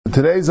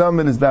Today's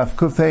amud is Daf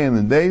Kufayim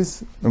and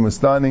Days, and we're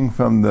starting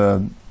from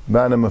the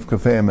bottom of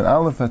Kufayim and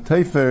Aleph, a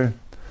Teifer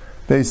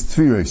based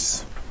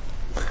Tfiris.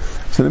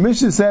 So the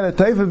Mishnah said a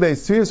Teifer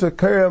based Tfiris for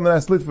Kariya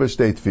Manas Litva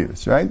Shtei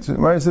Tfiris, right? So the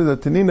Gemara says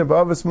that Tanina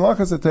Ba'avas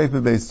Malachas a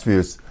Teifer based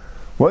Tfiris.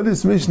 What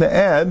does Mishnah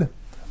add?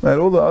 Right,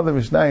 all the other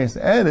Mishnayos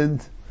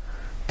added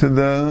to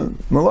the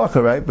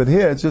Malacha, right? But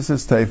here it just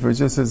says Teifer, it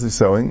just says the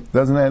sewing,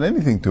 doesn't add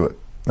anything to it,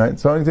 right?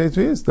 Sewing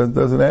Teifer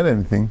doesn't add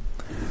anything.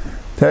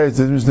 It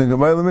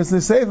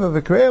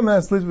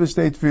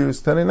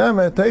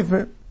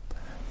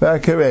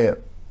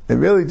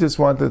really just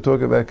wanted to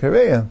talk about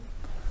Kareya,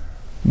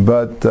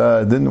 but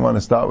didn't want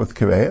to start with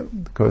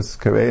Kareya, because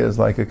Kareya is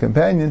like a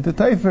companion to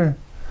Teifer.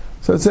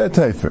 So it said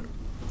Teifer.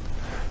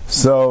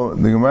 So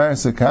the Gemara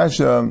said,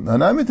 Kasha,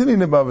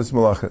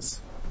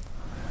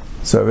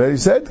 so I already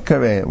said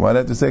Kareya. Why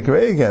not to say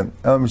Kareya again?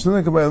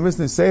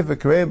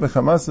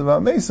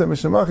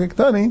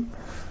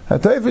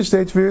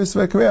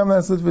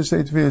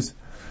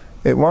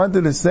 It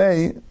wanted to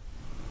say,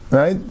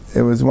 right?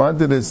 It was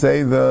wanted to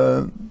say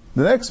the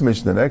next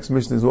Mishnah. The next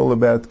Mishnah is all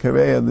about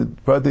Kareya, the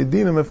Pratei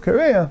Dinim of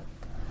Kareya.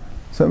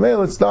 So maybe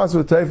it starts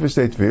with Teifer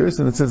Shtei Tfiris,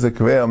 and it says that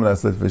Kareya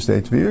Amnas Litva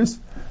Shtei Tfiris,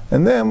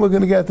 and then we're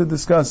going to get to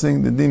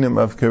discussing the Dinim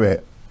of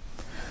Kareya.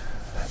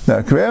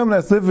 Now, Kareya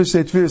Amnas Litva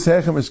Shtei Tfiris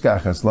Hechem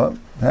Eshkachas La.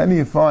 How do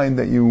you find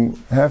that you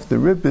have to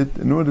rip it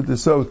in order to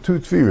sew two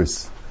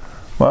Tfiris?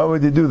 Why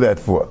would you do that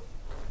for?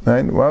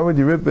 Right? Why would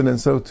you rip it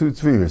and sew two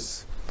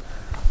Tfiris?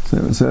 So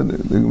the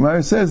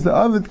Gemara says the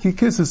amud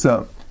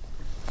kikisasa.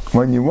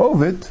 When you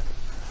wove it,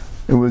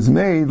 it was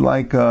made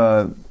like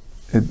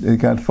it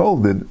got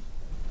folded,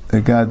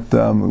 it got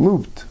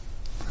looped.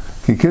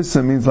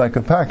 Kikisa means like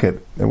a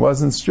packet. It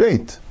wasn't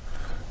straight.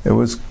 It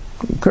was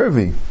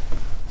curvy.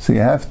 So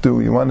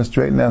you want to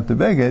straighten out the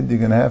beged, you're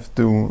going to have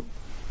to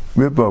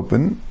rip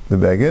open the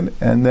beged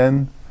and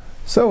then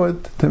sew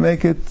it to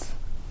make it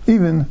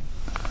even.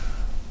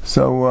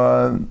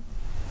 So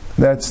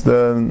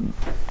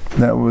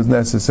that was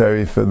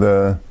necessary for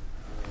the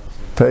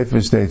Teifer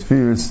Shtei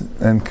Tfiris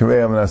and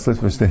Kareya Manas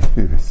Litva Shtei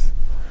Tfiris.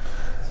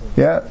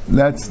 Yeah,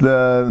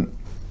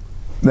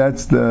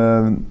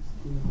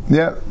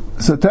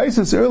 So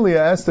Taisus earlier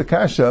asked the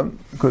Kasha,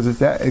 because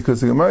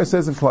the Gemara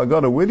says in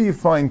Klagota, where do you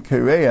find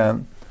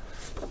Kareya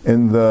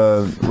in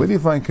the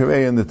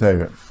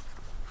Torah?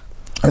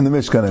 In the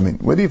Mishkan, I mean.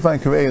 Where do you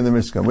find Kareya in the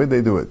Mishkan? Where did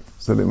they do it?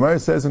 So the Gemara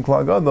says in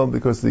Klagota,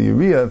 because the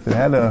Uriah, if it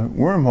had a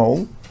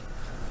wormhole,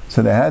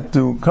 so they had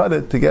to cut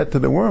it to get to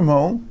the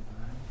wormhole,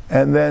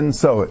 and then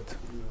sew it.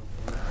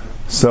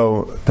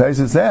 So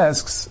Taisus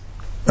asks,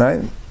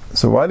 right?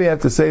 So why do you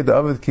have to say the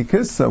Avid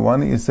Kikissa? Why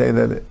don't you say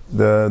that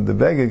the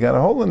beggar got a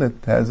hole in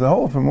it, has a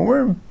hole from a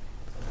worm?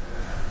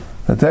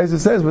 So Taisus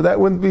says, but that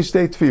wouldn't be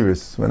Shtei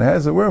Tfiris. When it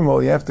has a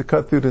wormhole, you have to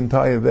cut through the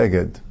entire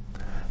beggar.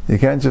 You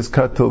can't just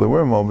cut till the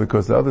wormhole,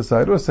 because the other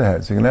side also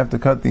has. You're going to have to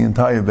cut the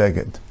entire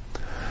beggar.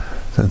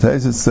 So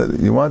Taisus said,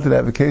 you wanted to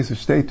have a case of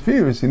Shtei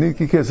Tfiris, you need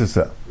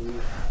Kikissa.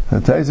 The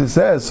Taisa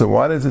says, so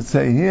why does it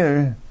say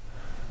here?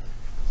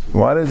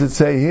 Why does it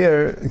say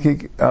there,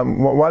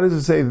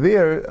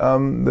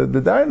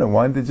 the Darna?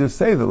 Why didn't it just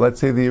say that?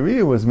 Let's say the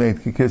Uriah was made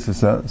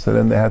Kikisasa, so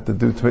then they had to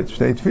do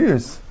Shtei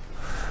Tfiris.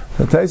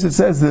 The Taisa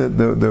says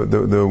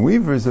the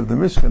weavers of the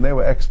Mishkan, they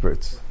were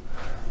experts.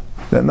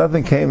 That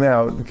nothing came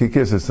out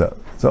Kikisasa.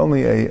 It's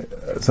only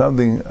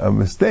a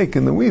mistake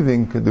in the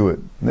weaving could do it.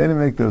 They didn't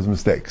make those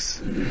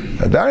mistakes.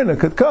 A Darna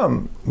could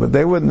come, but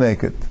they wouldn't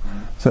make it.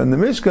 So in the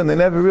Mishkan, they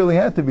never really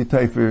had to be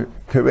Teifer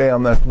Kareya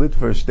Amnas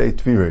Litva Shtei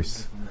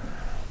Tfiris.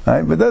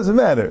 Right? But it doesn't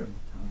matter.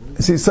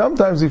 See,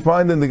 sometimes we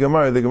find in the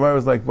Gemara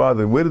is like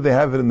bothered. Where did they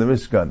have it in the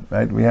Mishkan?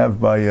 Right? We have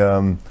by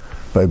Beina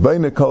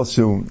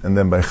Kolshu, and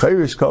then by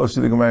Chayrish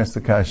Kolshu, the Gemara is the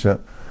Kasha.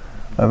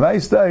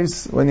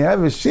 When you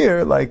have a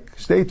shear, like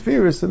Shtei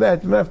Tfiris, so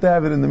that you don't have to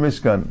have it in the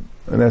Mishkan,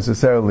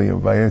 necessarily.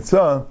 By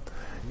Yitzah,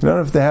 you don't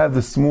have to have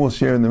the small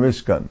shear in the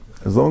Mishkan.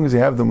 As long as you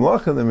have the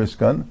Mlach in the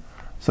Mishkan,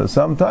 so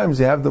sometimes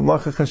you have the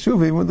Mlacha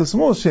Chashuvi with the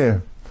small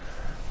share.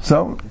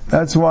 So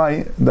that's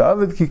why the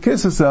Avid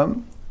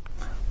Kikisasa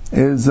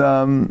is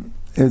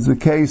the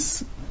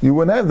case. You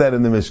wouldn't have that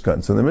in the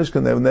Mishkan. So in the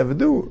Mishkan they would never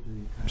do.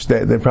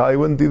 They probably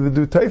wouldn't even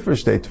do Teifer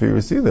Shtei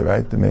Tfiris either,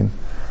 right? I mean,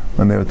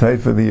 when they were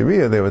Teifer the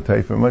Uriah, they were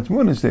Teifer much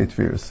more than Shtei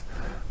Tfiris.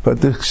 But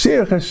the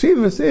Shir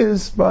Chashivas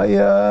is by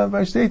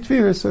Shtei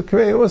Tfiris. So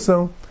Kareya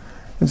also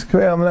is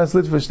Kareya Amnas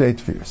Litva Shtei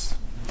Tfiris.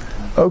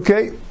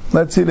 Okay,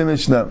 let's see the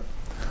Mishnah.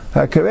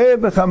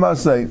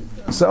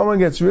 Someone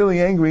gets really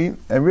angry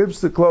and rips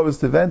the clothes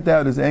to vent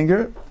out his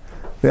anger.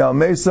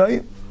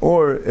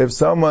 Or if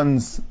someone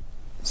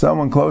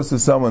close to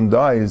someone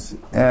dies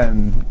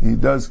and he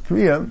does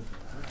kriya,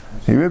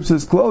 he rips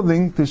his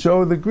clothing to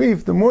show the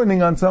grief, the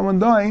mourning on someone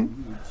dying.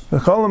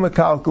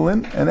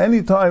 And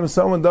any time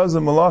someone does a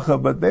malacha,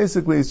 but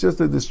basically it's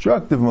just a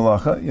destructive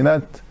malacha, you're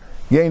not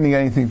gaining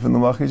anything from the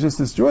malacha, it's just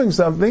destroying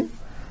something.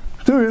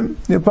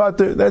 You're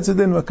pater. That's a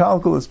din.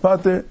 Makalkal is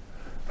pater.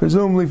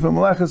 Presumably from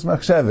Malachas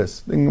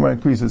Machshavas. The Gemara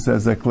Krisa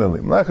says that clearly.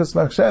 Malachas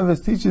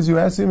Machshavas teaches you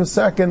Hasim a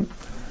second.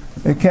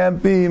 It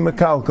can't be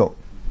Makalkal.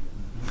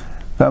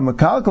 When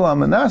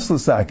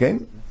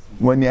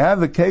you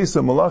have a case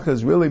of malacha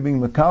is really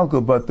being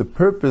makalkal, but the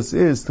purpose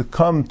is to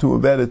come to a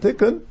better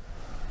tikkun,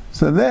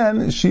 so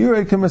then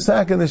shiurei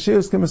k'masakin, the shiur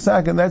is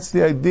k'masakin. That's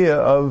the idea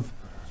of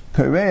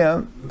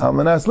kareya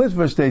almanas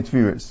litva shtei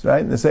tfiras,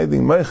 right? And the same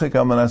thing, meichik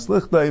almanas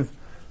lichtayv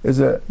is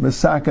a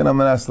masakin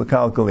almanas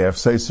lekalkal. You have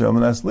Sorscher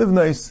almanas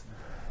livnais,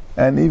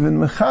 and even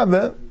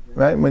mechabe,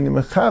 right? When you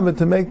mechabe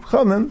to make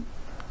pchamim,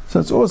 so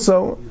it's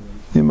also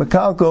you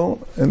makalkal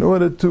in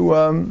order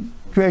to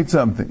create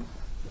something.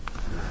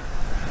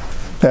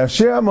 Now we're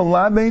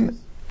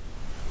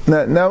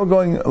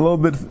going a little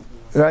bit,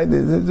 right?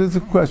 There's a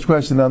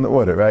question on the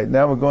order, right?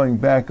 Now we're going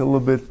back a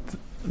little bit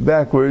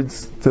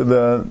backwards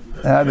to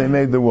how they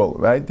made the wool,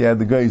 right? They had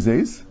the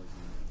geizes,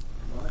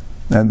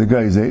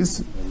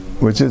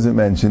 which isn't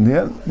mentioned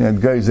here. They had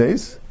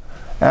geizes.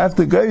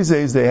 After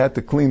geizes, they had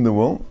to clean the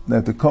wool, they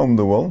had to comb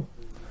the wool,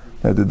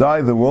 they had to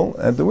dye the wool,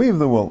 and to weave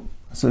the wool.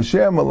 So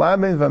share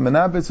malabin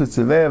v'menabitz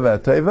v'tzeveh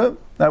v'ateva.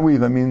 Not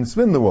weave, I mean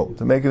spin the wool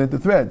to make it into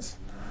threads.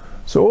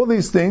 So all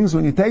these things,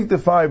 when you take the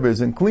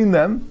fibers and clean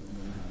them,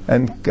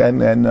 and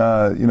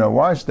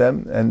wash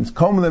them and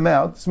comb them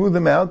out, smooth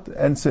them out,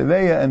 and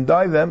seveya and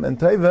dye them and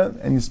teva,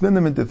 and you spin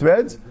them into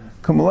threads,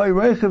 kamalai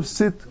reichav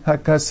sit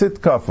hakasit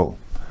kafel.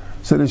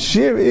 So the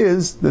shear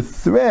is the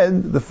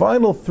thread, the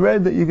final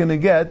thread that you're going to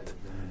get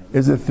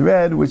is a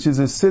thread which is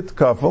a sit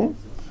kafel.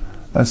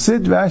 A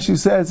sit, Rashi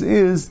says,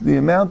 is the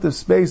amount of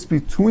space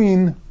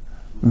between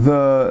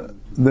the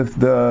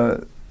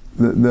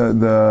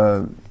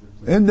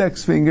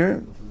index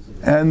finger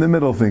and the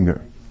middle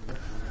finger.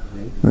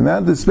 The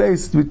amount of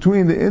space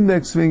between the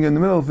index finger and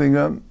the middle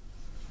finger,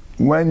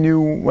 when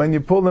you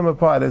pull them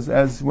apart,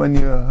 as when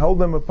you hold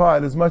them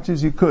apart as much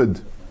as you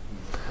could.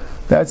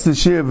 That's the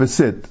shear of a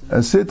sit.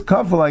 A sit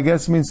kafel, I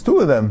guess, means two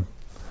of them.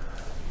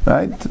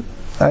 Right?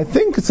 I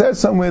think it says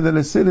somewhere that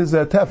a sit is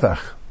a tefach.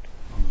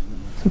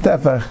 It's a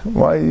tefach.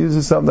 Why it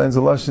uses sometimes a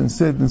lashon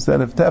sit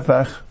instead of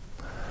tefach,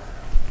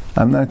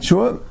 I'm not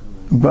sure.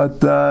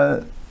 But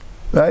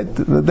right?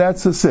 But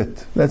that's a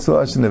sit. That's the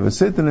lashon of a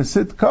sit. And a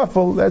sit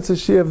kafel, that's a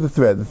shear of the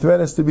thread. The thread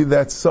has to be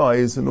that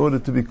size in order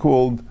to be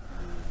called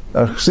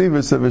a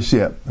chshivus of a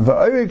shear.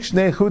 Va'orik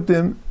shnei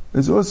chutim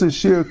is also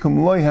shear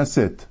kumloi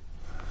hasit.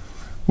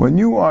 When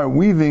you are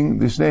weaving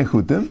the shnei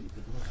chutim,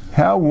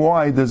 how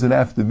wide does it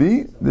have to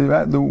be?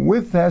 The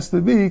width has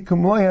to be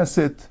kumloi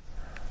hasit,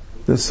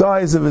 the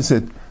size of a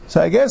sit.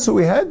 So I guess what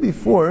we had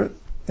before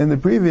in the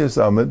previous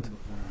amud,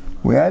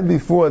 we had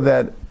before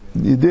that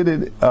you did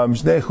it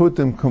shnei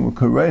chutim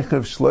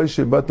kareichev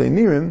shloisha batei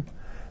nirim.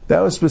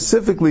 That was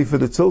specifically for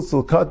the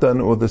tziltzil katan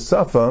or the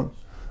safa,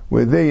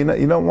 where there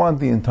you don't want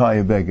the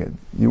entire beged.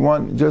 You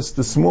want just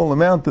the small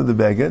amount of the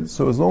beged.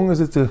 So as long as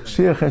it's a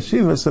shear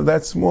chashivas of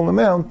that small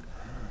amount,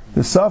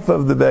 the safa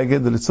of the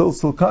beged, the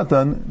tziltzil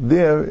katan,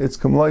 there it's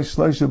kamlai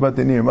shloisha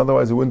batei nirim.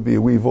 Otherwise, it wouldn't be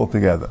a weave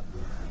altogether.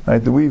 Right?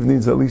 The weave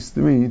needs at least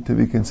 3 to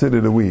be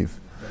considered a weave.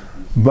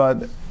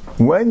 But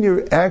when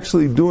you're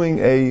actually doing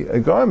a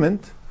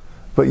garment,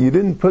 but you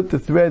didn't put the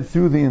thread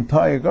through the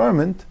entire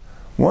garment,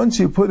 once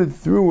you put it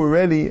through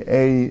already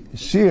a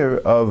shear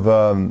of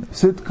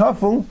sit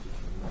kafel,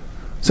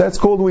 so that's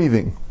called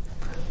weaving.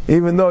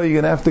 Even though you're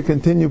going to have to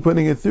continue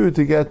putting it through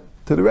to get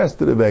to the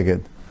rest of the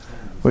beged.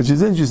 Which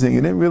is interesting,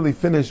 you didn't really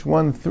finish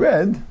one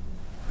thread,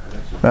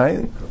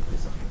 right?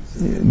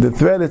 The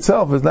thread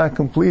itself is not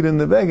complete in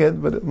the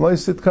beged, but loy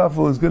sit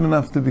kafel is good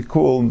enough to be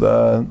called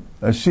a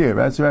shear.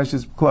 That's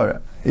Rashi's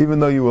klara. Even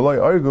though you will loy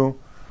argu,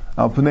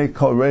 al pnei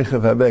kol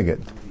reichav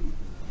habeged.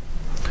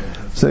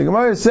 So the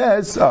Gemara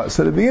says, so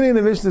the beginning of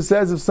the Mishnah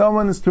says, if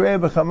someone is terei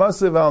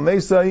b'chamasav al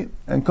meisai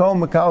and kol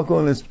mekalkol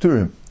in his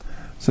pturim.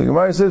 So the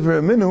Gemara says,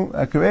 v'raminu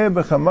akerei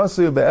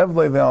b'chamasav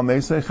be'evlei ve'al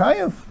meisai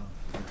chayav.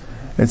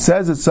 It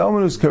says that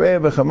someone who's terei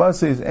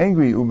b'chamasai is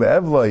angry,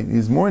 u'be'evlei,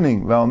 he's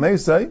mourning, ve'al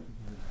meisai,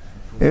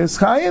 is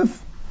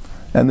chayav.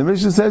 And the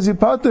Mishnah says,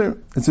 yipater,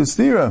 it's a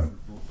stira.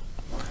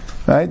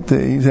 Right?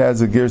 He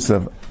has a girsa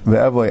of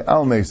ve'evlei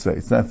al meisai.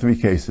 It's not 3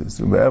 cases.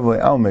 Ve'evlei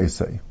al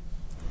meisai.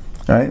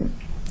 Right?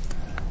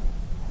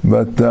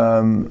 But,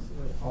 in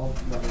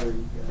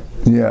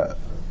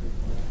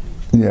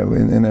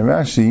a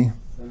Rashi,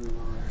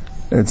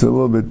 it's a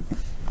little bit,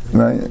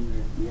 right?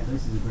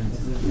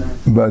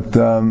 But,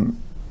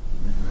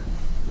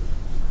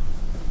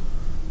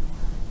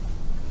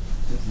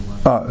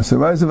 so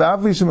Rashi says,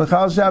 Avli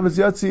shemachal Shabbos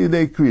yotzi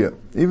yedei kriya.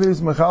 Even if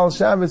he's machal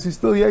Shabbos, he's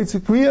still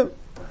yotzi kriya.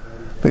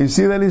 But you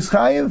see that he's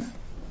chayiv,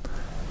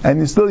 and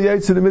he's still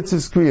yotzi the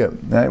mitzvah's kriya.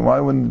 Right? Why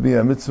wouldn't it be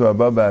a mitzvah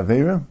above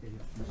Aveira?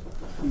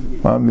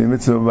 Why wouldn't it be a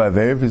mitzvah above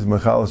Aveira if he's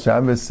machal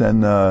Shabbos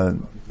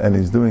and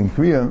he's doing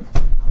kriya?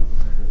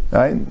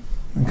 Right?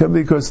 It could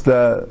be because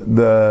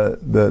the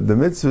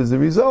mitzvah is the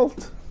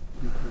result.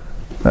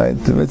 Right?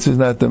 The mitzvah is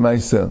not the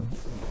ma'aseh.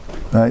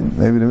 Right?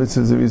 Maybe the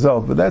mitzvah is the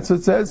result, but that's what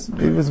it says.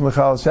 Even if it's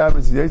machal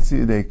Shabbos,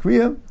 yotzi yedei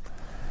kriya,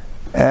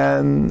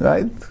 and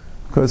right,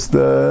 because if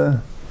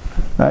the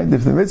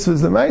mitzvah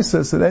is the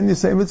ma'aseh, so then you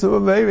say mitzvah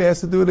b'veiri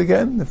has to do it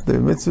again. If the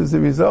mitzvah is the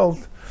result,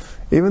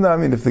 even though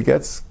if it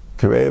gets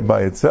kareya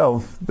by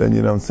itself, then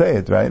you don't say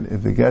it, right?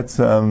 If it gets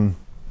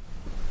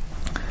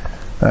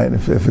Right?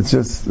 If it's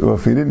just, or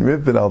if he didn't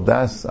rip it, al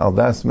das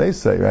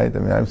mesay, right? I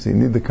mean, obviously you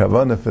need the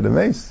kavanah for the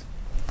mace.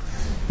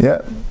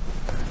 Yeah.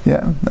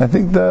 I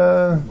think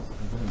the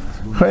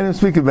Chayim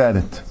speak about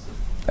it.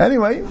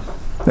 Anyway,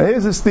 now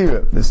here's the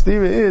stira. The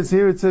stira is,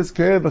 here it says,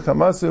 Kereh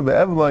b'chamasu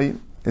be'evloi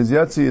is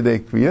yatsi yedei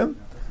kriya.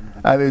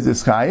 There's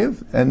this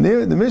chayiv, and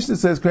there the Mishnah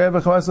says, Kereh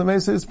b'chamasu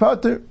mesay is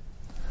pater.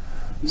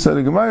 So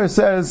the Gemara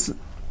says,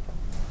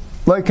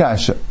 like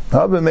kasha,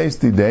 haba meis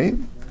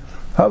didei,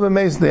 haba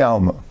meis de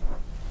alma.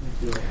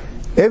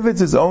 If it's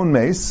his own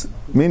mace,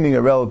 meaning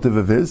a relative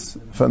of his,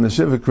 from the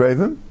Shiva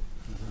Krevim,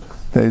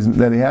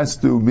 that he has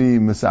to be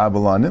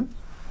misabel on him,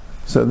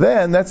 so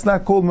then that's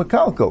not called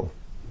mekalkel.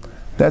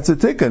 That's a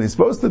tikkun. He's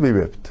supposed to be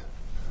ripped.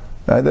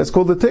 Right? That's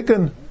called a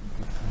tikkun.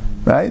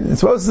 Right? It's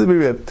supposed to be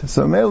ripped.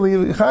 So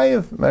me'li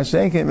chayiv,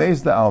 mashenke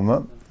meis de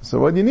alma. So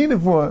what do you need it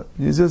for?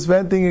 You're just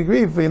venting a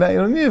grief, you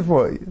don't need it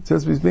for it. It's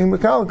just being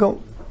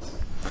mekalkel.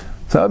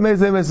 So meis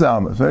de meis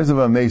alma. First of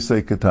all, meis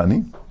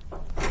katani.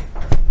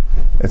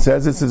 It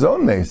says it's his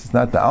own mace. It's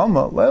not the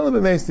alma.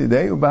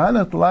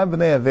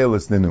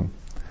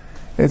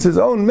 It's his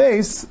own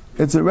mace.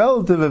 It's a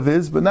relative of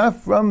his, but not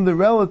from the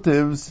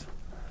relatives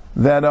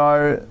that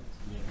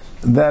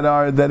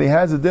he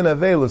has a din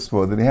avelus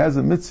for, that he has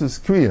a mitzvah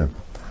kriya.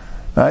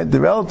 Right?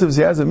 The relatives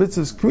he has a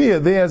mitzvah kriya,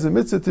 they has a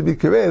mitzvah to be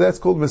kriya. That's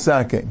called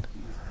masakein.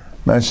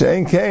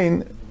 Mashein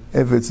kain.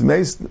 If it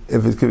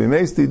could be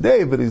mace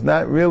today, but he's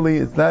not really.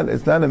 It's not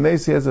a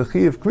mace. He has a chi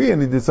of kriya,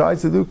 and he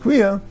decides to do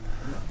kriya.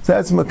 So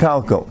that's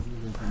makalkal.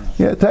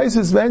 Yeah,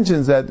 Taisus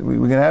mentions that we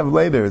can have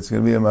later. It's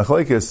going to be a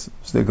machlekes.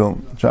 Stickle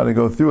try to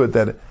go through it.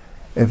 That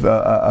if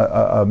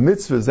a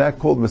mitzvah is that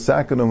called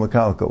masakin or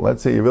makalkal.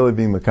 Let's say you're really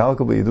being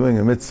makalkal, but you're doing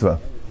a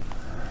mitzvah.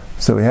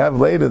 So we have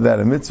later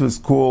that a mitzvah is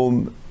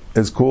called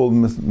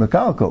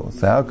makalkal.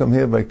 So how come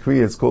here by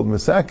kriya it's called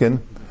masakin?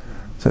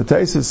 So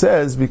Taisus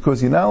says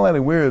because you're not allowed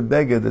to wear a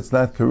beged that's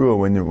not karua.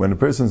 When a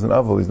person's an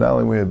aval, he's not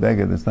allowed to wear a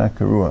beged that's not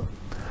karua.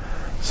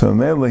 So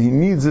Mela, he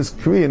needs this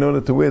kriya in order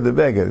to wear the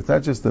beged. It's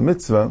not just a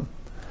mitzvah,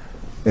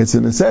 it's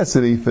a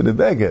necessity for the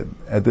beged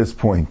at this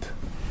point.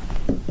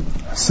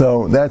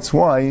 So that's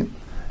why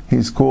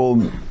he's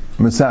called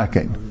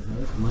Masakin.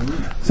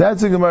 So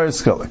that's the Gemara's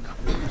chilik.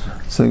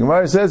 So the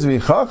Gemara says,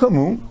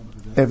 V'chachamu,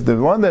 if the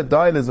one that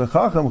died is a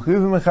chacham, chiv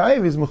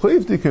mechayiv, he's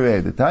mechayiv to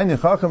kirei. The tanya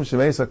chacham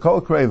shemeis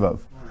hakol kreivav.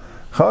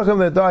 Chacham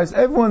that dies,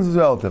 everyone's his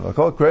relative.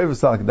 Hakol kreivav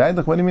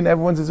salakadayinach, what do you mean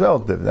everyone's his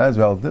relative? That's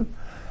relative.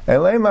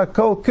 Elema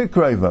kol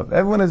kikreivav.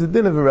 Everyone has a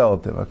din of a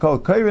relative. I call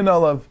kairin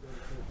olav.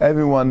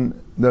 Everyone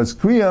does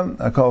kriya.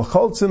 I call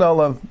cholzin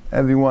olav.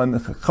 Everyone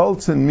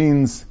cholzin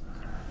means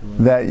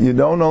that you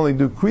don't only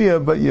do kriya,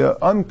 but you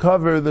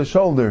uncover the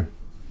shoulder.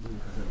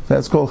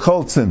 That's called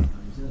cholzin.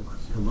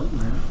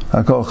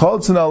 I call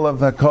cholzin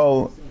olav. I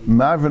call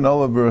mavrin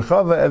olav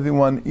berachava.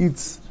 Everyone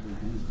eats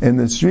in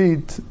the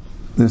street.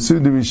 The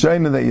suda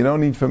rishayna that you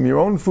don't eat from your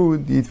own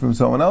food, you eat from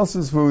someone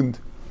else's food.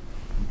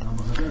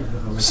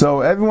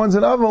 So everyone's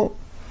an aval.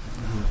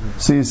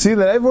 So you see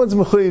that everyone's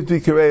mechuyev to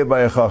be kareya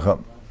by a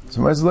chacham.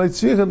 So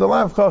the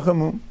life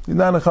chacham, he's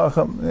not a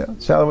chacham. Yeah,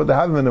 shalom what the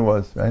havman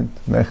was, right?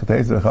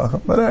 Mechatez a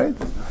chacham, but alright.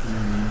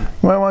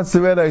 When wants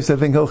to read, I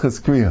think hilchas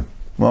kriya.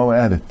 While we're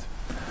at it,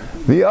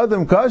 the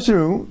adam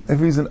kasher. If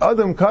he's an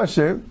adam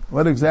kasher,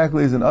 what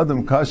exactly is an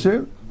adam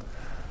kasher?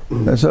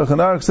 The Shulchan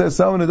Aruch says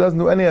someone who doesn't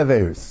do any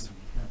averis.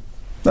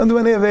 Doesn't do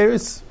any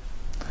averis.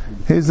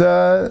 He's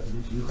right,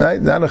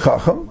 not a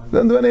chacham,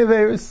 doesn't do any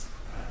averis.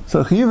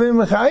 So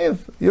chiyuvim mechayiv,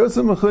 you're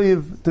also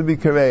mechayiv to be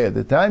kareya.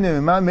 The tanya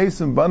imam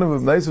mesim banav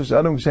of leisu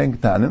shadam kshen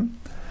ketanim.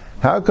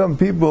 How come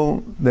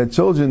people that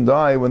children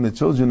die when the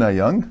children are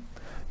young?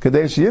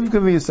 Kadesh yivka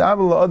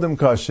v'yisabel la'adam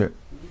kasher.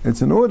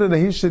 It's in order that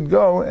he should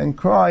go and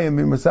cry and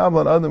be misabel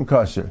on adam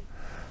kasher.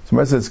 So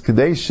it says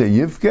kadesh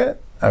yivka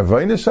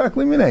avoyna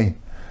shakli minei.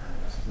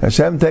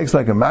 Hashem takes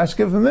like a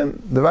mashke from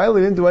him. The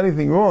Riley didn't do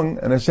anything wrong,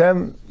 and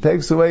Hashem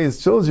takes away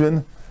his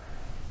children,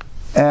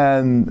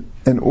 and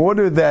in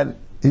order that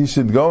he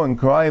should go and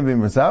cry and be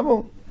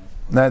misabel,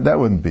 that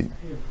wouldn't be.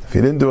 If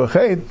he didn't do a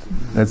chait,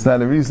 that's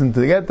not a reason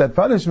to get that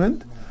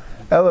punishment.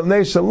 The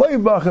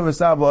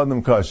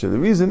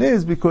reason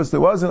is because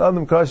there was an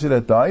adam kasher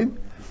that died,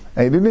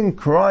 and he didn't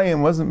cry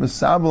and wasn't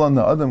misabel on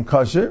the adam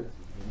kasher.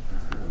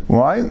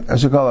 Why?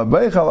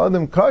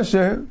 Adam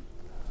kasher.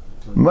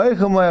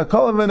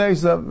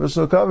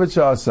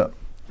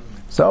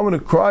 Someone who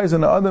cries on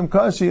the Adam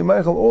Kashi,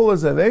 Michael all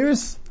his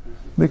averis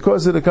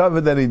because of the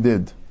cover that he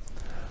did.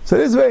 So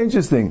this is very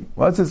interesting.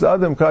 What's this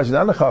Adam Kashi?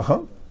 Not a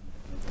chacham.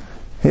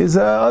 He's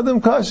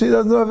Adam Kashi. He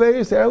doesn't know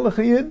averis.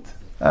 Erlechiyid.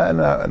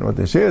 And what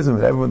the shares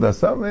him, everyone does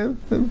something.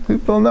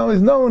 People know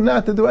he's known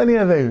not to do any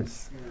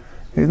averis.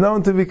 He's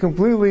known to be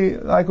completely,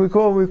 like we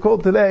call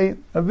today,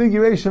 a big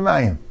Yirei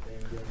Shemayim.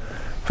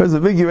 First, a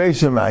big Yirei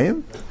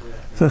Shemayim.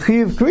 It's a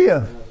Chiv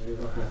Kriya.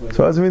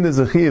 So what does it mean there's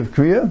a chi of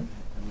kriya?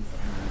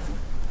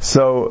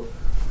 So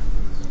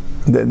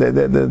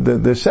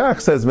the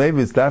shach says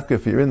maybe it's dafka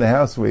if you're in the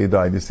house where you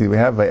died. You see, we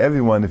have by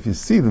everyone if you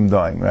see them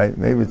dying, right?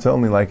 Maybe it's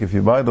only like if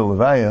you buy the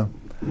levaya,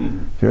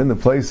 if you're in the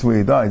place where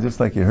you died, just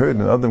like you heard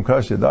an adam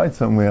kasher died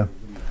somewhere.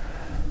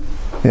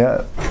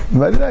 Yeah,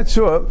 but I'm not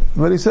sure.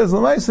 But he says,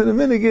 L'maisa, the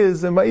minig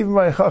is, and even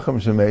by Chacham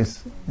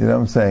Shemes, you know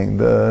what I'm saying?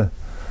 A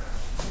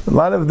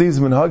lot of these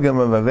minhagim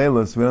of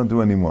Avelis we don't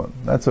do anymore.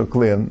 Not so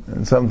clear.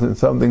 And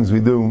some things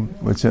we do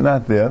which are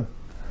not there.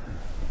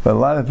 But a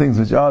lot of things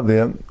which are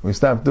there, we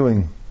stop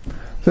doing.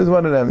 This is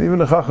one of them, even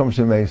the Chacham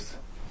Shemes.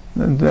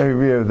 It's very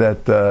rare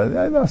that,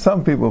 I know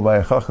some people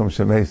by Chacham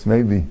Shemes,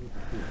 maybe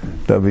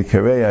they'll be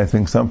Karei. I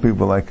think some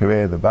people like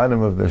Karei at the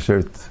bottom of their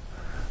shirt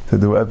to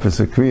do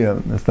Epis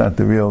Kriya. That's not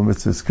the real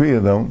Mitzvah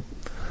Kriya though.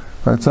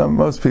 But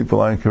most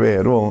people aren't Karei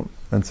at all.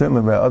 And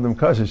certainly by Adam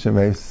Kasha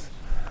Shemes,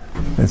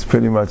 it's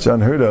pretty much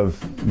unheard of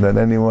that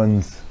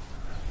anyone's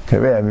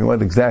Karei. I mean,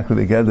 what exactly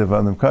the Ged of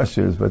Adam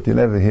Kasha is, but you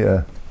never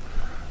hear.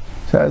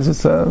 So it's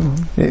just,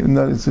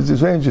 it's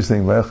just very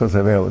interesting.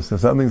 So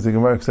some things the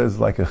Gemara says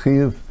like a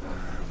Chiv,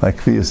 like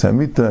Kviyas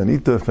Hamita and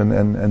Ituf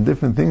and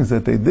different things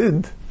that they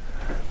did,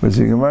 which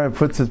the Gemara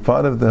puts as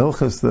part of the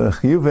Hilchas, the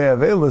Chiyuvei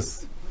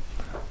Avelis,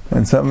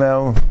 and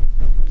somehow,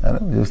 I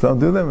don't know, we just don't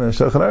do them. And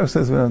Shulchan Aruch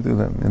says we don't do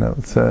them. You know,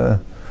 it's a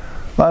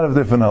lot of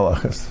different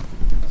halachas.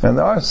 And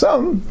there are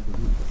some,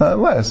 not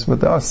less, but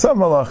there are some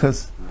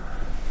halachas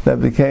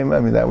that became,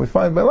 that we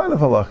find by a lot of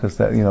halachas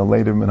that,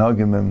 later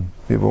minhagim and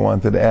people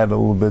wanted to add a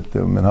little bit to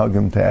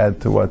minhagim to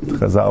add to what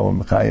Chazal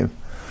and Mechayev.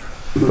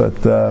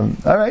 But,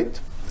 alright.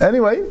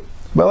 Anyway,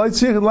 if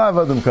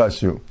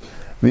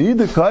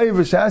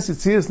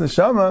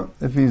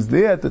he's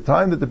there at the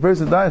time that the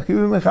person died, he's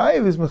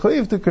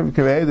mechayev to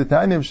karei. The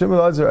tanya of Shimon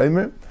Lazar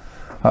Eimer,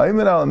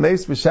 Ha'eimer al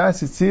meis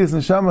b'shas yitzias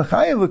neshama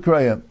chayev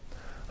l'kraya.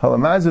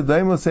 Halamazah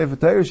daimel sefer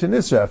Torah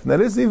shenisraf. Now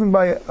this is even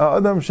by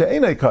Adam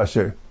she'enei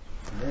kasher.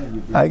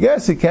 I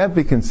guess he can't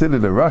be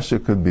considered a rasha.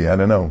 Could be, I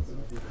don't know.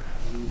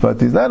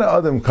 But he's not an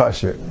Adam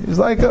kasher. He's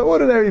like an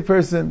ordinary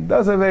person.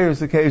 Does have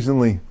errors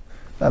occasionally.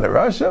 Not a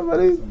rasha,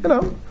 but he's,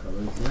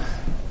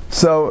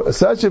 So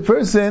such a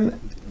person,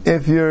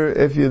 if you're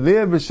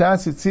there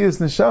b'shas yitzias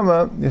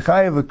neshama,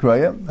 yichayev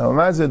l'kraya.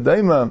 Halamazah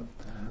daima.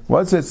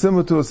 What's that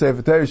similar to a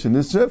sefer Torah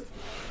shenisraf?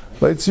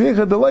 But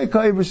tzricha delay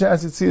kayev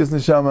b'shas yitzias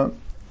neshama.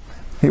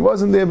 He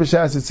wasn't there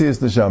b'shas yitzias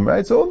neshama,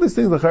 right? So all these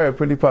things are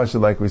pretty pasha,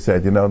 like we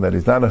said. That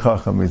he's not a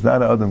chacham, he's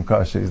not an adam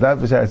kasher, he's not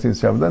b'shas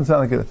yitzias neshama. It doesn't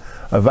sound like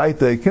a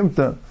vaita, a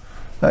kimta.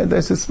 Right? I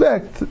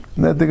suspect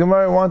that the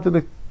Gemara wanted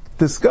to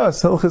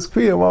discuss Hilchas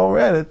Kriya while we're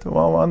at it,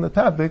 while we're on the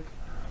topic.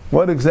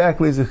 What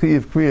exactly is a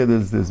Chiyav Kriya?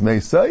 There's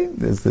Meisai,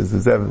 there's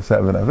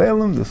Seven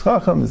Avelim, there's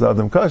Chacham, there's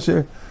Adam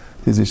Kasher,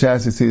 there's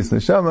Yishas Yitzias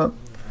Neshama.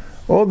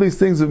 All these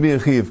things would be a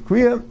Chiyav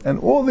Kriya, and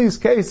all these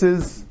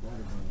cases,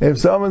 if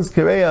someone's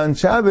Kireya on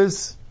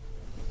Shabbos,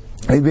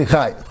 he'd be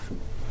Chayav.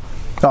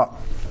 So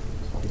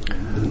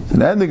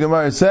then the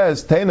Gemara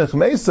says, Teinach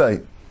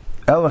Meisai,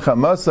 El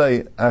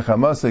Chamasai,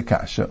 Achamasai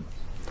Kasha.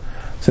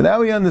 So now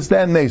we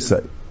understand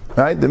Meisai.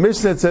 Right? The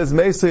Mishnah says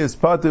Meisai is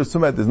Pater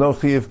Sumat, there's no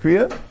Chiyav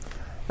Kriya.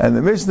 And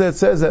the Mishnah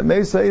says that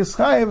Meisai is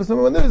Chayav, so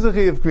when there is a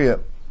Chiyav Kriya.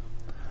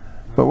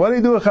 But what do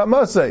you do with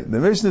Chamasai? The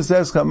Mishnah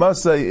says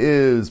Chamasai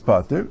is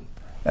Pater,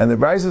 and the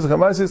Brayso says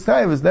Chamasai is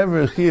Chayav. It's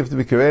never a Chiyav to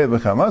be Kireya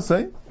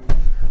b'Chamasai.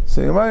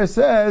 So the Gemara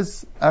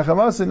says,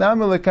 Achamasai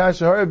Namel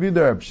Lekasha Harab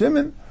Yudah Rab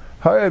Shimon,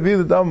 Harab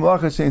Yudah Dam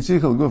Malacha Shein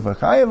Shichel Gufa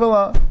Chayav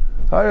Allah,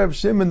 Harab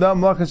Shimon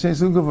Dam Malacha Shein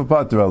Shichel Gufa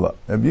Pater Allah.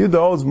 Rab Yudah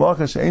holds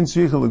Malacha Shein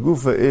Shichel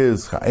Gufa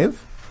is Chayav,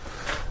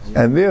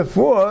 and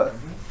therefore,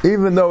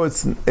 even though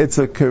it's a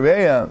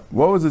Kireya,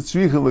 what was it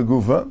Shricha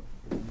Legufa?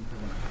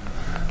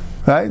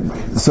 Right?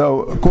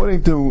 So,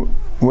 according to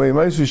the way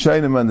most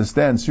Rishayim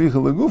understand Shricha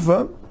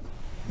Legufa,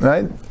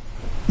 right?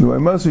 The way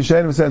most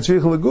Rishayim understand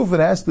Shricha Legufa, it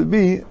has to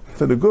be,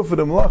 for the Gufa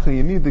the Malacha,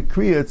 you need the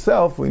Kriya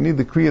itself, we need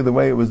the Kriya the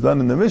way it was done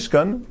in the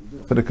Mishkan,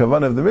 for the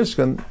Kavanah of the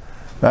Mishkan,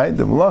 right?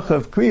 The Malacha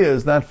of Kriya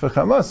is not for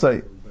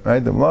Chamasai,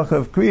 right? The Malacha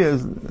of Kriya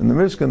is, in the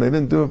Mishkan, they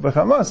didn't do it for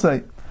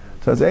Chamasai.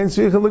 So it's Ein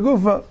Shricha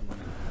Legufa.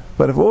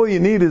 But if all you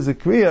need is a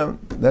kriya,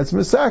 that's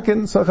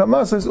misakin, so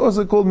Chamasai is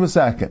also called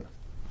misakin.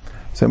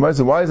 So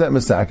why is that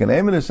misakin?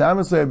 Eimin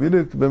Shamasai Rabbi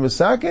Yehuda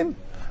b'misakin,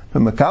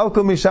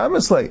 b'mekalkal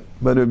mishamaslay.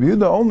 But Rabbi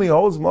Yehuda only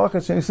holds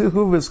malacha she'nesichu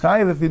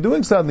v'schayiv if you're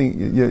doing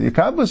something, you're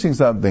accomplishing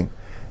something.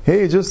 Here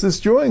you're just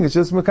destroying, it's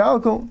just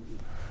mekalkal.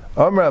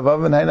 Amar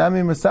Avavan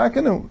Hainami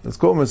misakinu. It's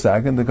called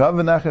misakin. The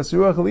kavan nachas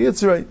ruach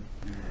liyitzrei.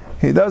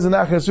 He does an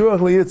nachas ruach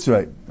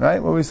liyitzrei.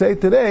 Right? When we say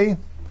today,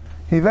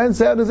 he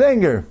vents out his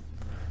anger.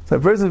 So a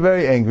person is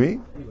very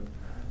angry,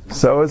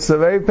 so it's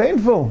very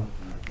painful.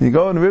 You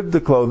go and rip the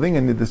clothing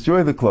and you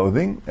destroy the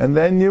clothing, and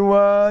then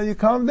you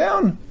calm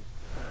down.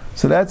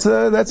 So that's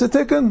a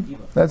tikkun.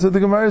 That's what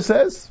the Gemara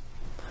says.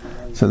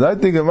 So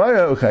that the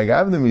Gemara,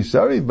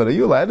 but are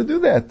you allowed to do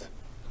that?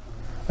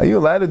 Are you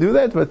allowed to do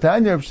that? But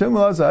Tanya of Shimon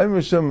Lazar,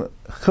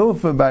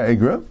 Chilfa bar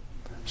Igra,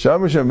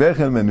 Sham Sham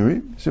Rechen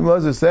Menuri. Shimon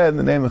Lazar said in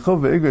the name of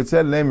Chilfa Igra, it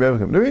said in the name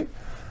of Rechen Menuri,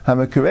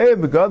 Hamakarei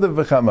begadav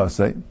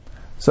v'chamasei.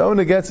 Someone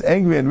who gets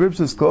angry and rips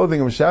his clothing,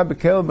 or he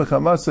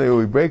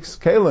breaks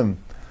kalim,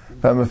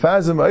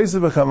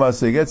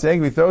 he gets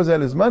angry, throws out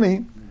his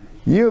money,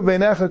 it's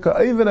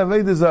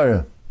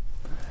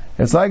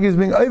like he's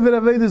being Oived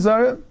Avei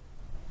Zara.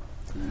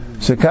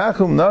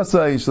 Shekachum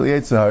nasa yishal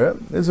Yetzirah.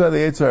 This is how the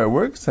Yetzirah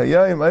works.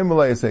 Hayayim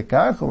aymalei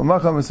yisekach,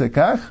 ulamacham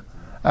yisekach,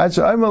 ad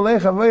she'aymalei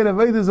chavayit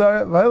avayit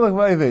zara, v'haylach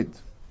v'ayvit.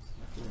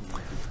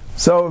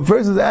 So if a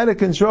person is out of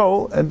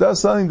control and does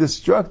something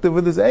destructive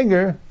with his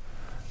anger,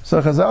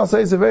 so Chazal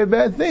says it's a very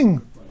bad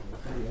thing.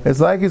 It's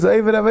like he's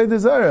Eivid Aved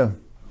Zara.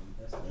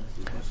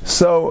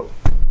 So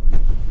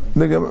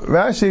the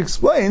Rashi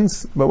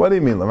explains, but what do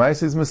you mean?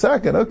 Lamaisi is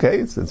Masakin. Okay,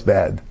 it's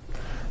bad.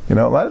 A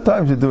lot of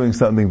times you're doing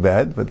something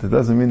bad, but it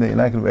doesn't mean that you're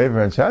not going to be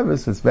Eivid on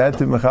Shabbos. It's bad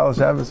to Mechal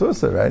Shabbos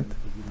also, right?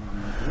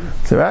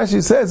 So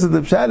Rashi says that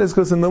the Pshat is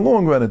because in the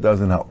long run it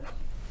doesn't help.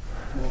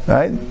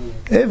 Right?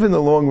 If in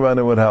the long run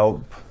it would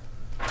help,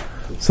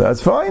 so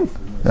that's fine,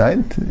 right?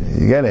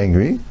 You get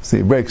angry, so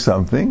you break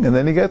something, and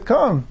then you get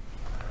calm.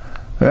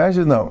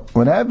 Actually, no.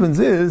 What happens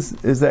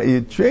is that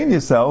you train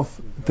yourself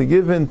to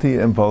give in to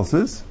your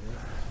impulses,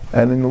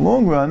 and in the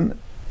long run,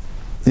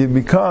 you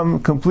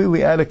become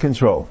completely out of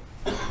control.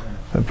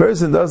 If a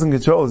person doesn't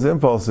control his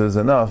impulses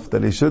enough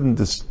that he shouldn't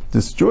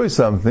destroy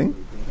something,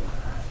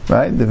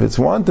 right? If it's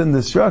wanton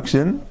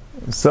destruction,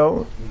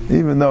 so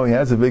even though he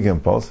has a big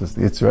impulse, it's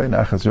Yitzray,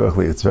 Nachas Ruach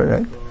Yitzray,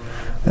 right?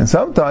 And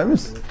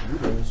sometimes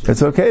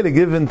it's okay to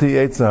give in to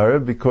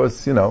Yetzirah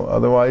because,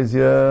 otherwise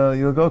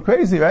you'll go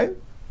crazy, right?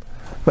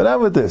 But not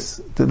with this.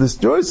 To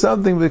destroy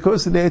something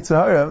because of the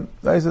Yetzirah,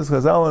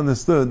 Chazal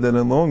understood that in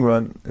the long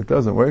run it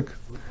doesn't work.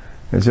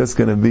 It's just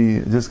going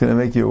to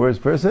make you a worse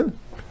person.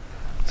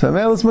 So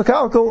Mel is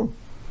Makalkal.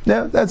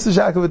 Yeah, that's the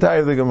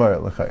Shakavatari of the Gemara,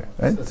 right?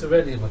 It's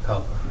already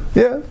Makalkal.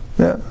 Yeah.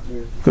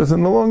 Because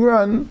in the long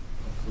run,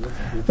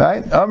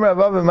 right? Amr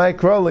Avav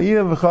Ma'ikro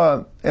La'iyav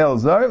V'cha El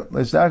Zar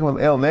L'Shnakim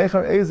El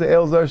Nechar Eza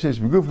El Zar Sheish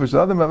B'Guf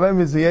V'Shadim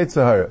Avem Is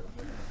Yetzirah.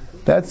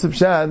 That's the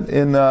pshat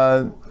in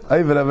Ayvad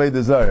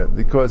Aved Zar,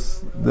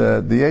 because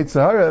the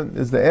Yetzirah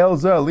is the El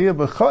Zar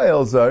Liyav V'cha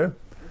El Zar.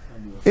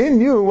 In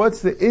you,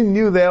 what's the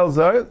El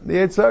Zar? The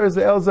Yetzirah is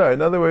the El Zar.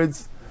 In other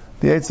words,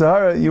 the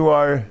Yetzirah, you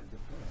are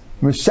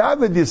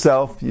mishabed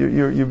yourself.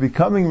 You're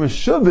becoming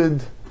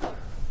mishabed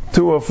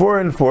to a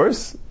foreign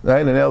force,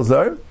 right? An El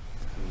Zar.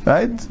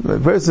 Right? A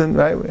person,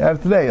 right, we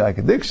have today, like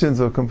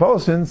addictions or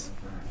compulsions,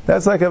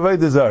 that's like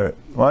Avodah Zarah.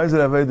 Why is it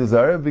Avodah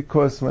Zarah?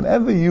 Because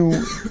whenever you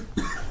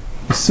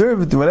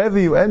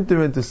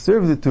enter into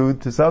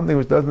servitude to something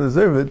which doesn't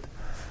deserve it,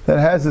 that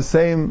has the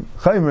same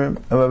chaimer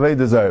of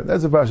Avodah Zarah.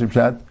 That's a Pashut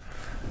Pshat.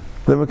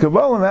 The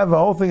Mekabalim have a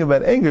whole thing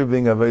about anger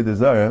being Avodah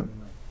Zarah.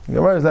 The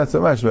Gemara is not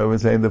so much, but we're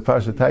saying the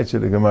Pashut Taicha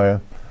of the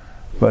Gemara.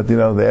 But the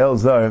El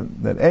Zar,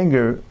 that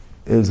anger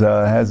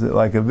has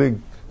like a big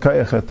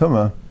Kayach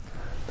HaTumah.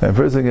 When a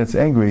person gets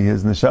angry,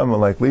 his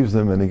neshama leaves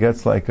him, and he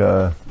gets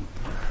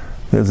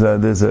there's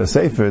a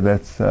sefer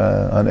that's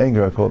on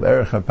anger called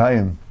Erech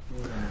HaPayim.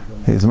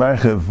 He's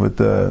marchiv with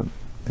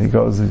he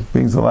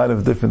brings a lot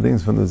of different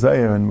things from the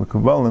Zayir and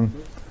Mekubalim,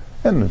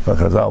 and from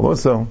Chazal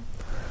also.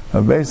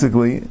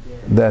 Basically,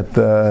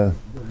 that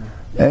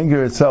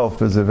anger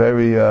itself is a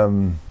very,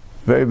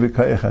 very big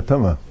Kayach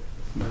HaTumah.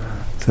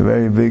 It's a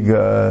very big,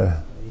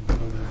 right?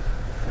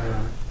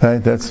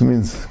 That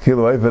means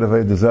Kilo Eivet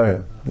Aved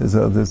Zarah. There's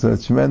a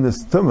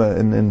tremendous tumah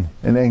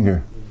in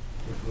anger.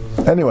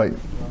 Anyway,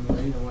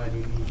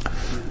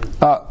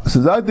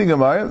 so that the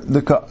Gemara,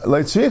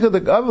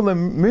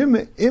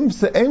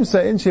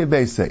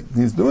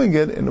 he's doing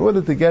it in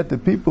order to get the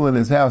people in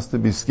his house to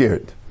be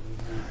scared.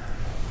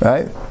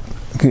 Right?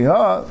 The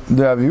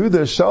Rabbi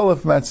Yehuda Shalaf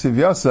Matziv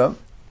Yasa.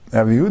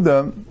 Rabbi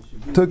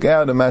Yehuda took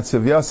out a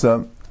Matziv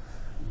Yasa.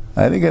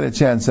 I didn't get a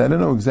chance. I don't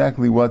know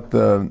exactly what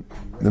the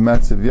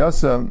Matziv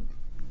Yasa,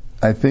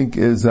 I think,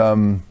 is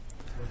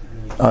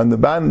on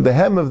the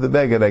hem of the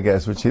beged, I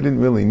guess, which he didn't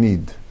really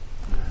need.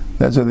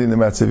 That's what I think the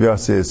Matziv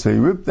Yasa is. So he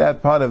ripped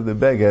that part of the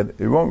beged.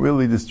 It won't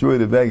really destroy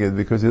the beged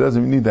because he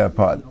doesn't need that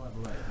part.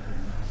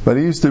 But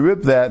he used to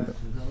rip that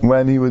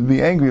when he would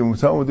be angry, when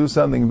someone would do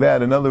something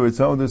bad. In other words,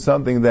 someone would do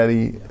something that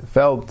he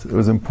felt it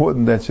was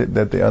important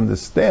that they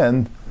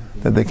understand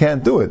that they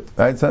can't do it.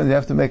 Right? So you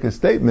have to make a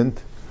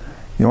statement.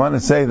 You want to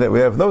say that we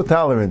have no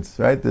tolerance,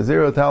 right? The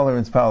zero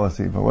tolerance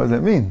policy. But what does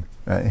that mean?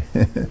 Right?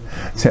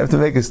 So you have to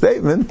make a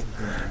statement.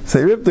 So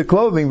he ripped the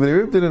clothing, but he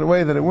ripped it in a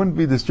way that it wouldn't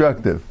be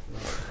destructive.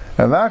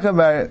 He had broken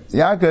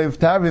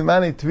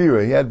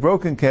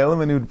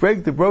kalim, and he would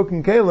break the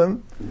broken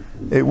kalim.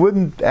 It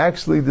wouldn't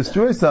actually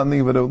destroy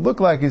something, but it would look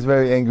like he's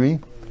very angry.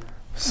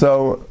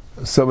 So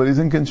but he's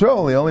in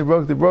control. He only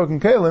broke the broken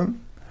kalim.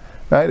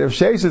 Right? If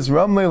Sheshis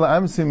Ramle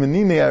la'amsi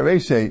menine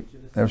areshe,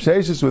 if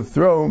Sheshis would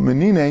throw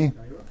menine,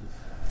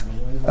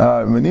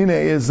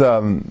 menine is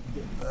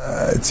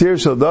tzir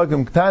shel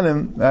dagim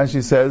ktanim. As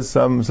she says,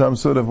 some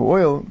sort of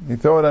oil. He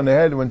throw it on her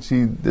head when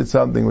she did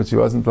something which she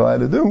wasn't allowed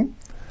to do.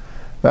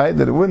 Right?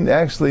 That it wouldn't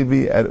actually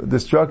be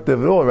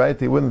destructive at all. Right?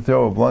 He wouldn't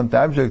throw a blunt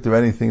object or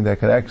anything that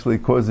could actually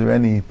cause her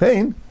any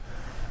pain.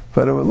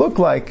 But it would look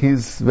like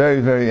he's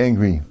very, very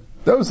angry.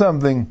 Throw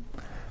something,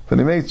 but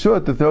he made sure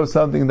to throw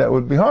something that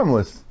would be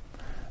harmless.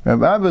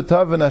 Rabbi Abba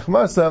Tav and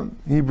Achmasa,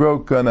 he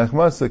broke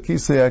Achmasa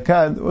Kisei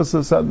Akad,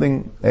 also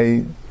something,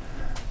 a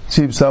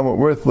cheap, somewhat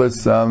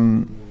worthless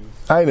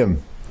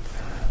item.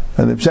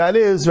 And the pshat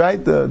is,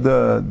 right,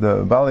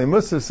 the Bali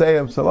Musa say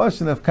of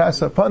Saloshin of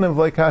Kasa Panim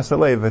V'lei Kasa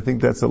Leiv. I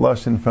think that's a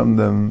Lashon from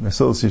the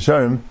Mesil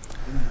Yesharim,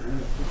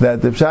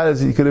 that the pshat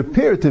is you could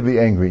appear to be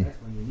angry,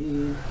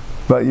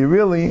 but you're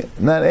really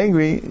not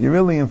angry, you're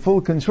really in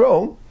full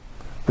control,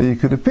 but you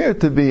could appear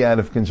to be out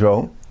of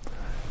control.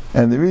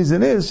 And the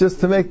reason is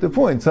just to make the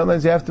point.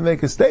 Sometimes you have to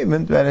make a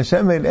statement that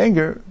Hashem made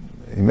anger.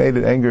 He made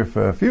it anger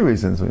for a few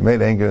reasons. We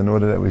made anger in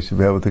order that we should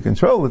be able to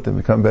control it and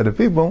become better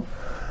people.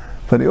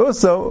 But he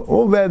also,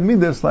 all bad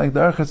midas, like the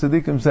Archa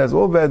Tzadikim says,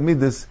 all bad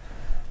midas,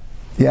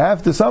 you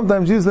have to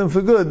sometimes use them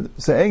for good.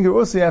 So anger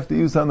also you have to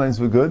use sometimes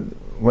for good.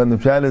 When the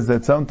pshat is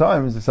that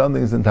sometimes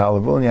something is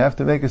intolerable and you have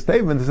to make a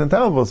statement it's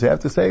intolerable, so you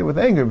have to say it with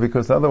anger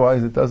because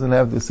otherwise it doesn't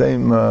have the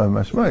same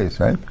mashmayis,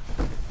 right?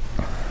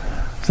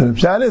 So the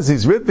pshat is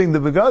he's ripping the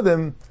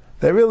begadim.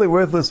 They're really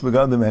worthless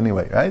begadim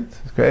anyway, right?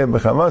 They're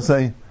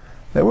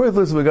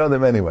worthless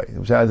begadim anyway. The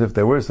pshat is if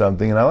they were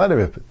something, you're not allowed to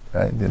rip it,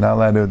 right? You're not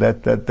allowed to you're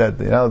not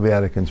allowed to be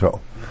out of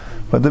control.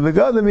 But the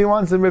begadim he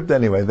wants them ripped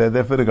anyway.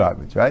 They're for the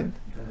garbage, right?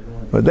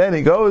 But then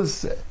he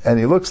goes and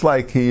he looks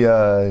like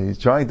he's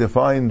trying to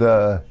find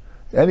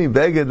any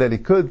beggar that he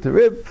could to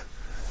rip,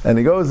 and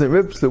he goes and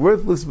rips the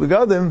worthless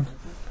begadim.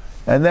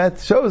 And that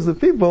shows the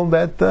people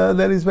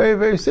that he's very,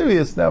 very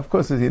serious. Now, of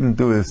course, he didn't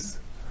do this.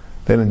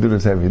 They didn't do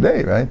this every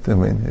day, right? I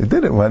mean, he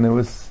did it when it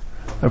was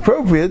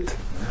appropriate,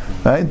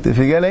 right? If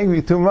you get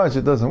angry too much,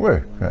 it doesn't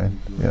work, right?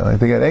 You know,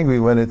 if you get angry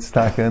when it's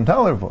taka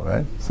intolerable,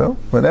 right? So,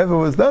 whenever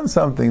was done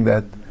something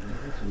that,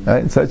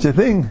 right, such a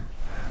thing,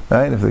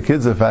 right? If the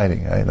kids are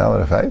fighting, right, not allowed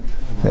to fight,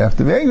 you have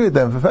to be angry at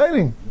them for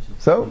fighting.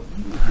 So,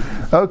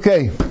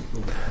 okay,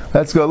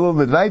 let's go a little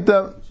bit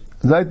weiter.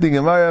 Zayt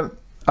Gemara.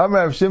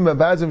 Amar Rav Shimba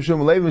Bazim Shum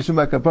Lev Shum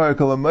Kapara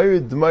Kol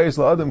Amayid Dmayis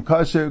LaAdam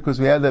Kasher,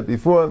 because we had that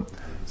before.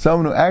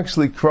 Someone who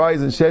actually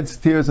cries and sheds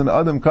tears on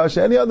Adam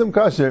Kasher, any Adam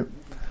Kasher.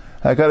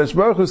 HaKadosh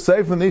Baruch Hu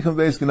Seifon Nichem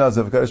Beis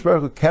Gnazav. HaKadosh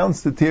Baruch Hu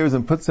counts the tears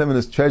and puts them in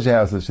his treasure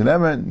houses.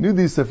 Shenemer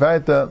Nudi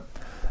Sefarta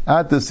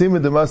At the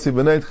Sima Demasi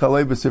B'neit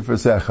Chalei B'Sifra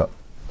Secha.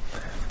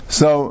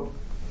 So,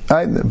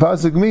 the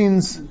pasuk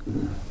means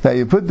that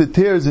you put the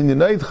tears in your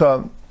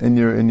neitcha, in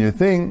your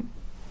thing,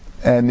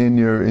 and in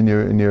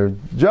your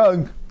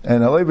jug,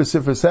 and Halei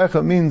B'Sifra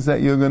Secha means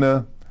that you're going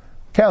to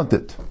count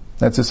it.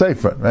 That's a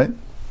safe one, right?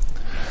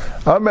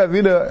 Someone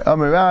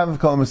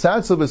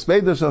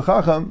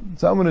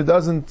who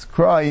doesn't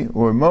cry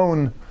or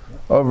moan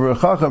over a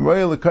chacham,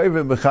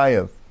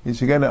 he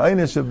should get an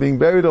einish of being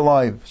buried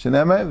alive. It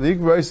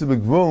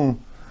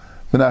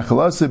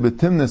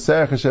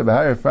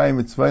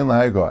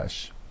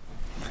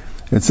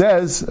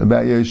says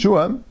about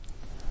Yeshua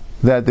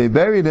that they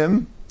buried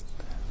him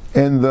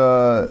in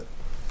Timnah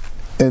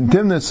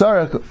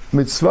Sarach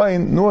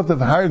Mitzvayim north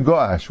of Har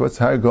Goash. What's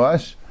Har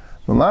Goash?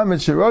 It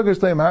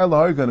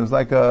was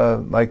like a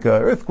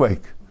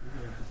earthquake,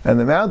 and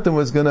the mountain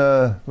was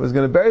gonna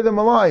bury them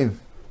alive.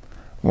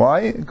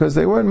 Why? Because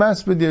they weren't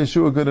maspid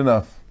Yeshua good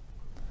enough.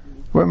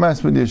 If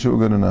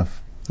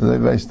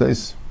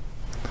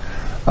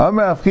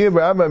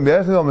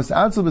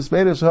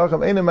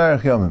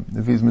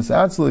he's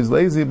misatzel, he's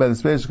lazy by the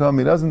space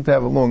he doesn't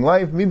have a long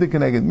life. Mida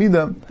keneged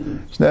mida.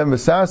 Shnev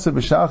misasa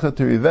b'shacha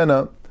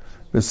terivena.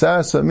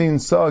 Misasa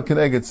means saw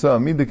keneged saw.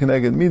 Mida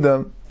keneged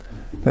mida.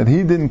 That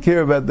he didn't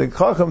care about the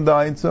chacham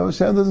dying, so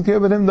Hashem doesn't care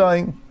about him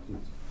dying.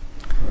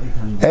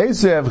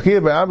 As Hashem kol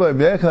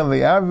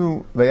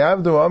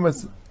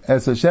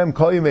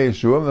yimei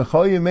Yeshua,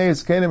 v'chol yimei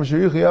eskenim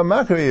sheyuch yam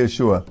machrei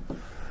Yeshua.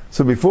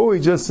 So before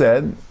we just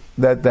said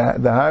that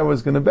the Har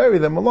was going to bury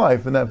them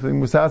alive, and that thing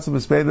was hatzal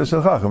b'speidah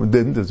shel chacham. It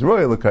didn't. It's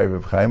royal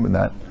l'kayv b'chaim, but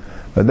not.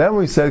 But then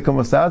we said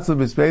k'mosatzal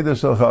b'speidah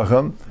shel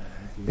chacham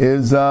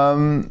is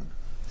einim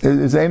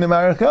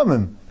arich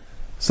yamim.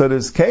 So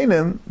there's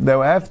Canaan that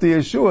were after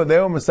Yeshua, they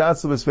were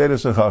Masatzel B'Sveda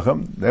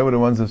Shechacham. They were the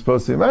ones that were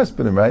supposed to be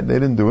Maspinim, right? They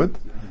didn't do it.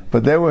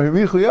 But they were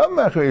Hirichu Yam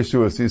Machar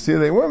Yeshua. So you see,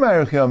 they were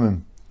Marich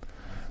Yamim.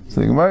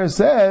 So the Gemara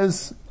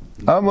says,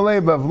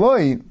 Amalei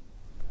Bavloi,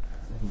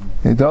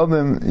 he told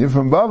them, you're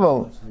from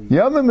Bavel,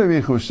 Yamim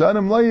Erichu,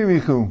 Shanim Lo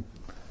Yerichu.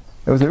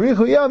 It was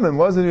Erichu Yamim,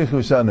 wasn't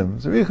Erichu Shanim. It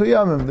was Erichu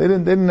Yamim. They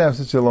didn't have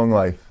such a long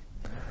life.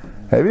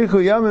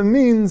 Erichu Yamim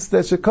means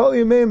that Shekol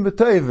Yameim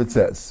B'Toiv, it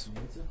says.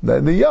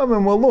 That the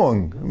Yamim were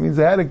long. It means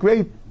there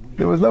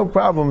was no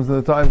problems in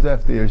the times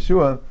after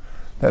Yeshua.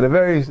 They had a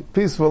very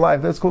peaceful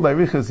life. That's called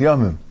Arichas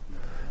Yamim.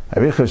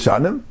 Arichas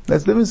Shanim,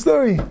 that's a different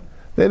story.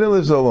 They didn't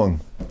live so long.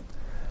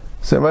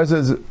 So it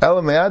says,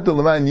 Elamayatu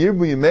Laman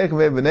Yirbu Yimech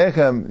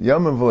Ve'Benechem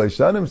Yamim V'Lei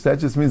Shanim. So that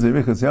just means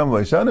Arichas Yamim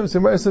V'Lei Shanim.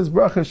 So it says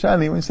Bracha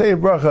Shani. When you say a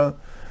bracha,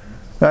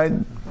 right?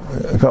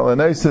 Call a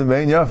Naisin,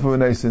 Ve'in Yafu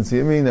Naisin. So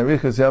you mean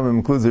Arichas Yamim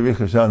includes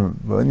Arichas Shanim.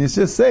 But when you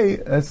just say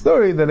a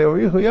story that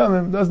Arichas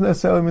Yamim doesn't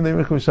necessarily mean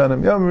Arichas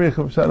Shanim. Yam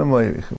Arichas Shanim Lo Yerichu.